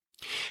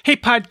Hey,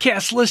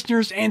 podcast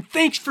listeners, and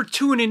thanks for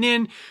tuning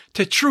in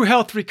to True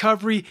Health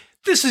Recovery.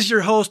 This is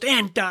your host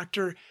and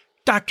Dr.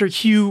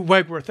 Hugh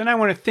Wegworth, and I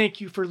want to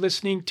thank you for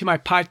listening to my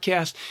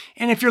podcast.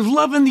 And if you're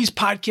loving these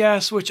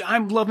podcasts, which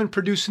I'm loving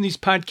producing these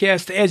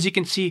podcasts, as you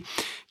can see,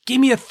 give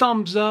me a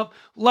thumbs up,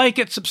 like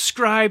it,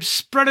 subscribe,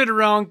 spread it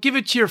around, give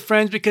it to your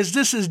friends, because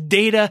this is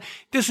data,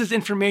 this is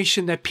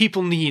information that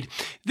people need.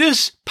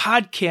 This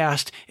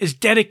podcast is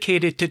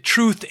dedicated to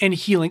truth and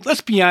healing.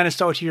 Let's be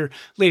honest out here,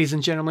 ladies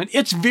and gentlemen.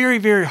 It's very,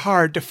 very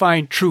hard to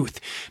find truth.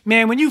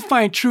 Man, when you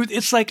find truth,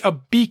 it's like a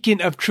beacon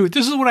of truth.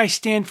 This is what I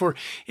stand for,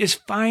 is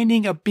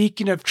finding a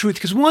beacon of truth.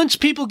 Because once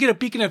people get a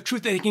beacon of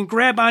truth, they can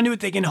grab onto it,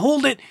 they can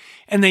hold it,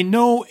 and they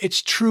know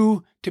it's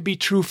true to be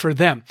true for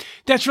them.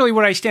 That's really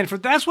what I stand for.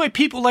 That's why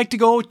people like to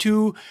go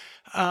to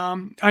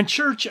on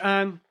church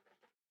on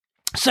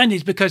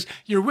Sundays, because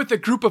you're with a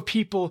group of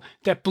people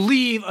that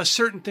believe a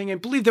certain thing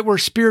and believe that we're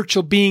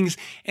spiritual beings,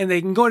 and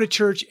they can go to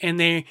church and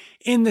they're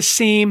in the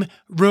same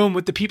room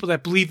with the people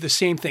that believe the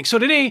same thing. So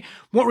today,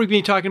 what we're going to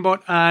be talking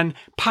about on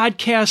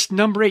podcast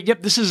number 8.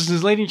 Yep, this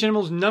is, ladies and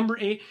gentlemen, number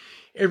 8.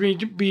 We're going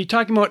to be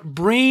talking about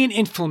brain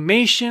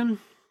inflammation,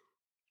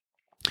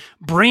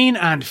 brain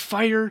on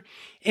fire.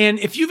 And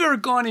if you've ever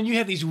gone and you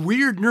have these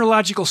weird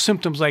neurological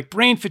symptoms like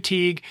brain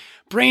fatigue,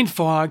 brain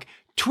fog,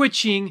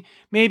 twitching,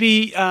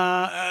 maybe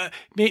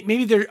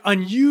they're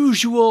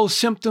unusual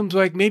symptoms,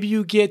 like maybe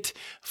you get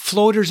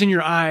floaters in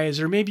your eyes,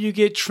 or maybe you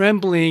get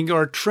trembling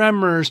or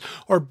tremors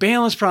or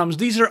balance problems.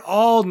 These are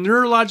all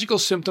neurological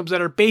symptoms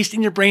that are based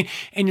in your brain,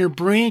 and your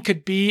brain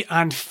could be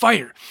on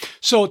fire.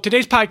 So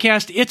today's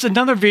podcast, it's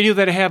another video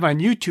that I have on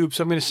YouTube.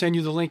 So I'm going to send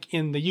you the link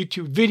in the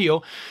YouTube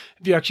video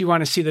if you actually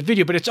want to see the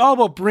video, but it's all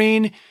about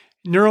brain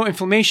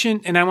neuroinflammation,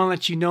 and I want to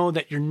let you know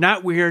that you're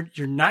not weird,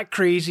 you're not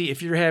crazy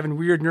if you're having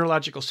weird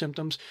neurological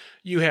symptoms.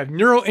 You have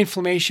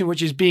neuroinflammation,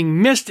 which is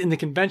being missed in the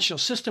conventional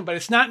system, but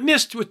it's not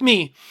missed with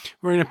me.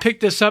 We're going to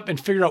pick this up and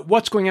figure out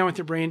what's going on with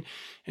your brain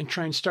and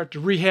try and start to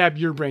rehab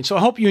your brain. So I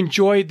hope you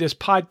enjoyed this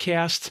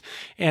podcast.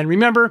 And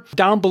remember,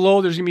 down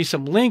below, there's going to be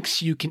some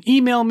links. You can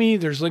email me.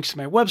 There's links to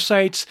my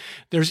websites.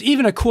 There's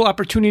even a cool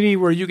opportunity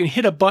where you can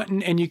hit a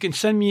button and you can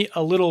send me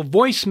a little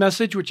voice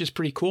message, which is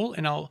pretty cool,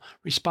 and I'll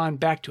respond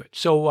back to it.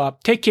 So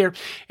take care.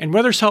 And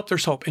where there's help,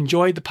 there's hope.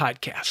 Enjoy the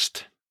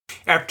podcast.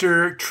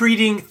 After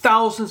treating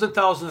thousands and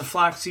thousands of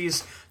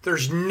Floxies,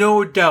 there's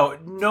no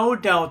doubt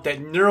that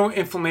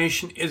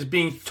neuroinflammation is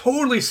being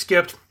totally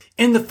skipped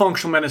in the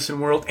functional medicine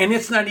world, and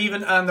it's not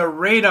even on the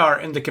radar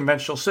in the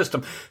conventional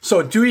system.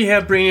 So do you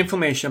have brain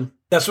inflammation?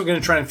 That's what we're going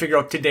to try and figure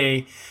out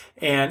today.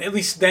 And at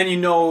least then you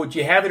know, do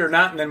you have it or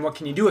not, and then what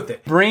can you do with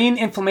it? Brain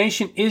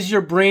inflammation, is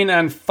your brain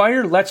on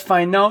fire? Let's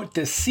find out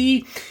to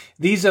see.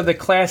 These are the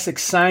classic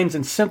signs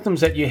and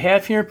symptoms that you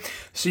have here.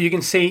 So you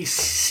can see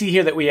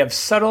here that we have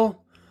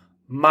subtle,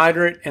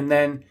 moderate, and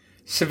then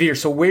severe.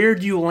 So where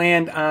do you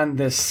land on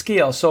the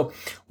scale? So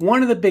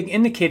one of the big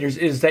indicators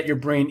is that your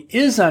brain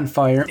is on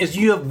fire is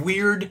you have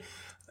weird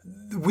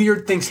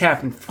things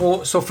happen.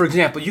 So for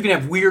example, you can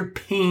have weird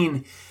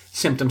pain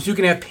symptoms. You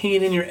can have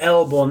pain in your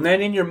elbow, and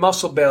then in your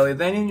muscle belly,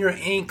 then in your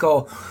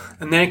ankle,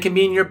 and then it can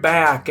be in your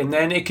back, and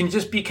then it can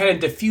just be kind of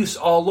diffuse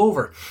all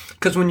over.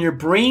 Because when your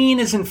brain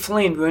is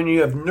inflamed, when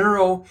you have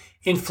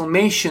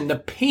neuroinflammation, the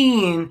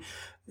pain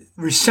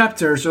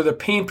receptors or the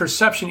pain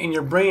perception in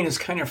your brain is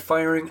kind of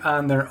firing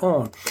on their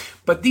own.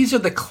 But these are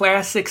the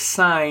classic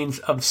signs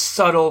of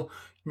subtle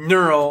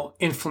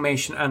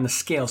neuroinflammation on the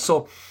scale.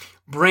 So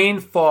brain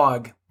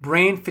fog,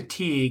 brain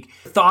fatigue,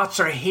 thoughts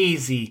are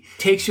hazy,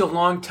 takes you a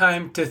long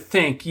time to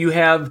think. You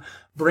have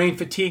brain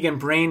fatigue and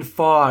brain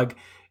fog.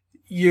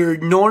 You're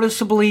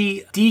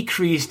noticeably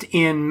decreased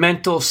in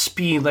mental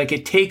speed, like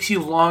it takes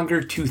you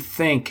longer to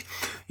think.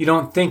 You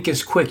don't think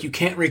as quick. You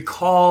can't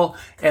recall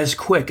as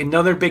quick.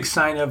 Another big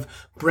sign of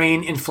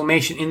brain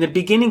inflammation. In the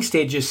beginning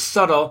stages,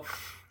 subtle.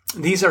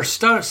 These are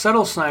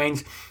subtle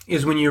signs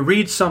is when you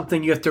read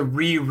something, you have to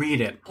reread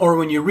it. Or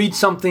when you read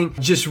something,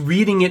 just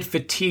reading it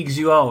fatigues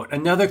you out.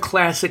 Another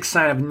classic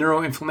sign of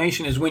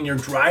neuroinflammation is when you're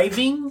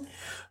driving.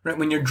 Right?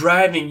 When you're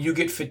driving, you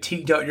get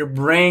fatigued out. Your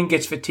brain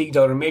gets fatigued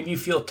out, or maybe you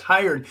feel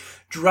tired.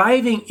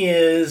 Driving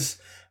is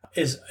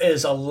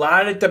a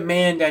lot of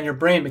demand on your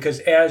brain, because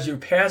as you're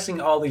passing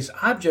all these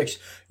objects,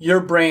 your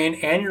brain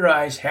and your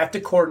eyes have to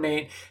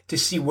coordinate to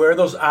see where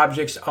those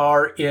objects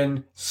are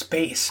in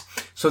space.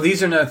 So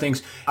these are another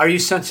things. Are you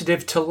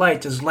sensitive to light?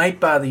 Does light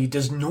bother you?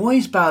 Does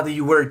noise bother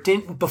you where it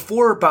didn't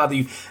before bother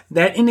you?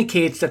 That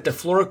indicates that the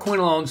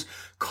fluoroquinolones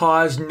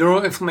cause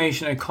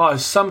neuroinflammation and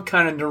cause some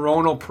kind of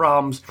neuronal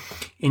problems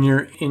in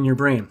your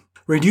brain.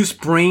 Reduce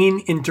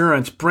brain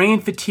endurance, brain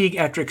fatigue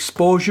after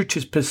exposure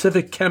to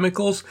specific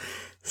chemicals,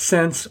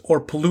 scents, or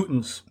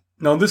pollutants.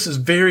 Now, this is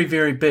very,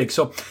 very big.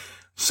 So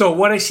So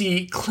what I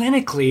see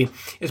clinically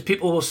is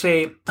people will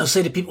say, I'll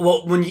say to people,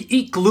 well, when you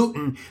eat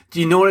gluten, do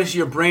you notice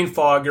your brain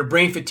fog, your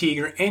brain fatigue,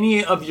 or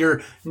any of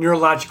your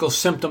neurological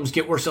symptoms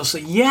get worse? I'll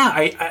say, yeah,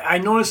 I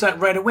notice that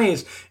right away.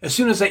 As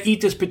soon as I eat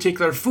this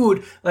particular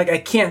food, like I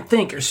can't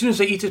think. Or as soon as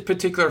I eat this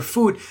particular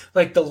food,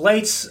 like the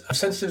lights, I'm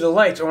sensitive to the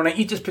lights. Or when I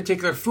eat this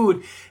particular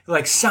food,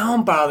 like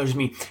sound bothers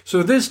me.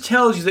 So this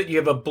tells you that you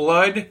have a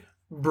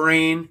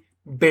blood-brain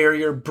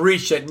barrier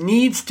breach that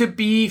needs to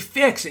be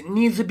fixed. It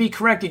needs to be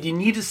corrected. You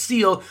need to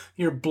seal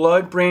your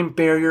blood-brain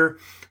barrier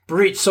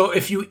breach. So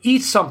if you eat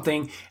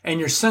something and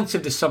you're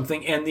sensitive to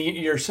something and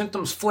your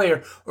symptoms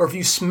flare, or if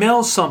you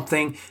smell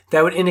something,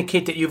 that would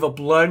indicate that you have a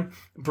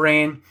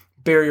blood-brain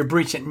barrier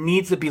breach that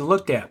needs to be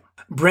looked at.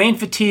 Brain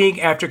fatigue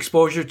after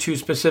exposure to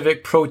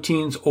specific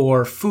proteins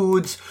or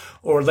foods,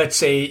 or let's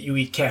say you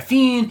eat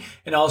caffeine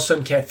and all of a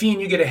sudden caffeine,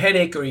 you get a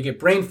headache or you get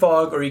brain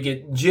fog or you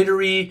get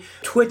jittery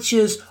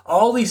twitches.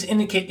 All these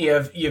indicate you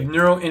have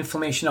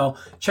neuroinflammation. Now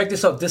check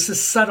this out. This is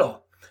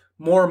subtle.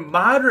 More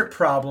moderate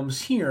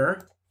problems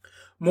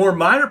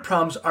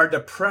are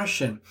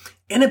depression,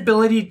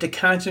 inability to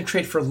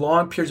concentrate for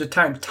long periods of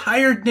time,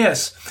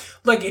 tiredness.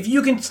 Like if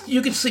you can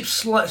sleep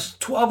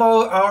 12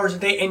 hours a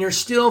day and you're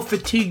still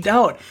fatigued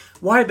out.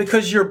 Why?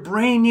 Because your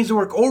brain needs to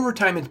work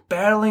overtime. It's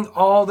battling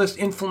all this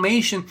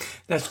inflammation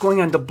that's going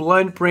on. The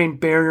blood-brain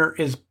barrier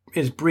is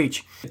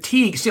breached.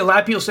 Fatigue. See, a lot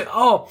of people say,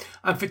 "Oh,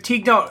 I'm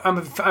fatigued out.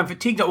 I'm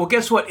fatigued out." Well,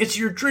 guess what? It's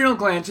your adrenal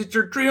glands. It's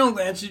your adrenal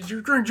glands. It's your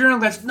adrenal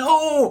glands.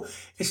 No,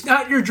 it's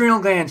not your adrenal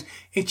glands.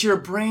 It's your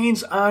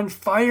brain's on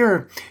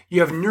fire.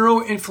 You have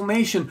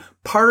neuroinflammation.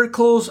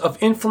 Particles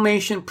of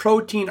inflammation,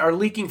 protein are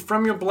leaking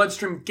from your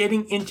bloodstream,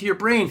 getting into your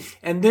brain,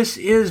 and this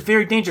is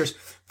very dangerous,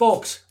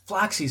 folks.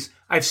 Flaxies.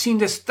 I've seen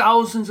this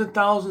thousands and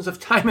thousands of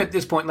times at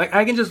this point. Like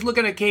I can just look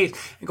at a case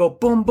and go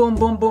boom, boom,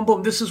 boom, boom,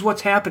 boom. This is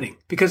what's happening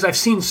because I've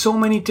seen so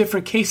many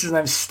different cases and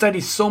I've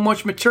studied so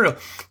much material.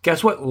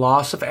 Guess what?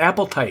 Loss of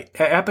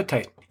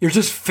appetite. You're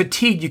just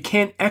fatigued. You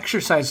can't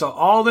exercise. So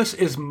all this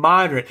is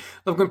moderate.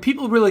 Look, when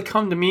people really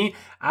come to me,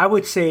 I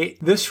would say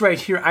this right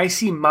here, I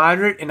see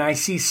moderate and I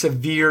see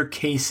severe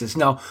cases.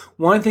 Now,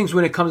 one of the things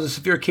when it comes to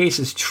severe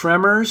cases,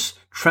 tremors,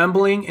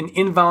 trembling, and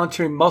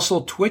involuntary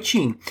muscle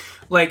twitching.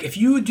 Like if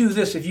you do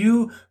this, if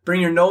you bring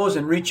your nose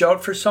and reach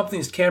out for something,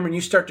 this camera, and you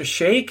start to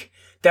shake,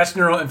 that's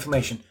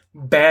neuroinflammation.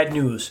 Bad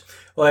news.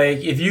 Like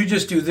if you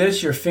just do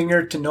this, your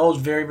finger to nose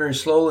very, very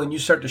slowly, and you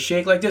start to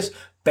shake like this,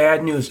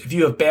 bad news. If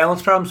you have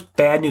balance problems,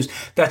 bad news.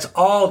 That's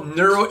all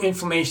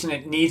neuroinflammation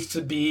that needs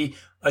to be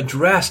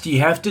addressed.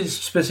 You have to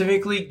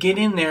specifically get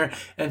in there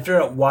and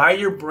figure out why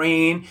your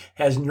brain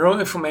has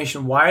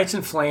neuroinflammation, why it's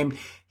inflamed,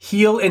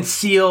 heal and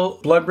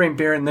seal blood-brain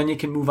barrier, and then you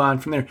can move on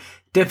from there.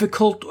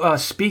 Difficult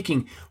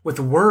speaking with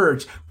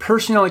words,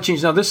 personality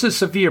changes. Now, this is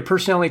severe.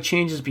 Personality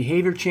changes,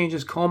 behavior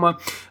changes, coma.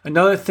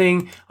 Another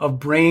thing of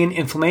brain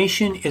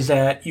inflammation is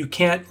that you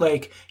can't,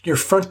 like, your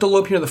frontal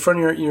lobe here, the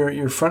front of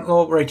your front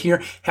lobe right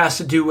here has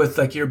to do with,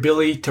 like, your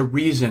ability to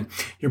reason,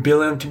 your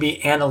ability to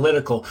be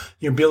analytical,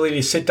 your ability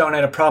to sit down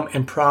at a problem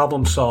and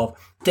problem solve,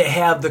 to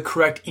have the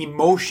correct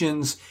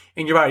emotions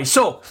in your body.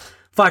 So,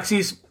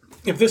 Foxies,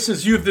 if this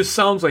is you, if this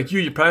sounds like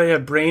you probably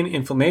have brain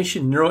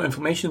inflammation,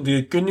 neuroinflammation.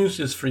 The good news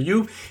is for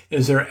you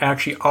is there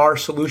actually are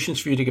solutions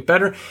for you to get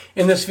better.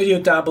 In this video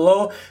down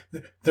below,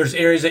 there's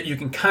areas that you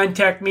can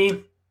contact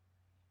me.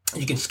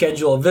 You can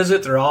schedule a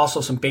visit. There are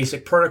also some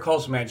basic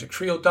protocols, Magic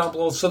Trio down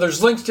below. So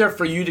there's links there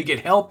for you to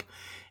get help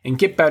and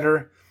get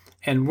better.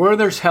 And where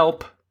there's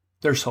help,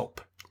 there's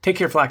hope. Take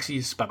care,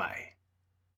 Flaxies. Bye-bye.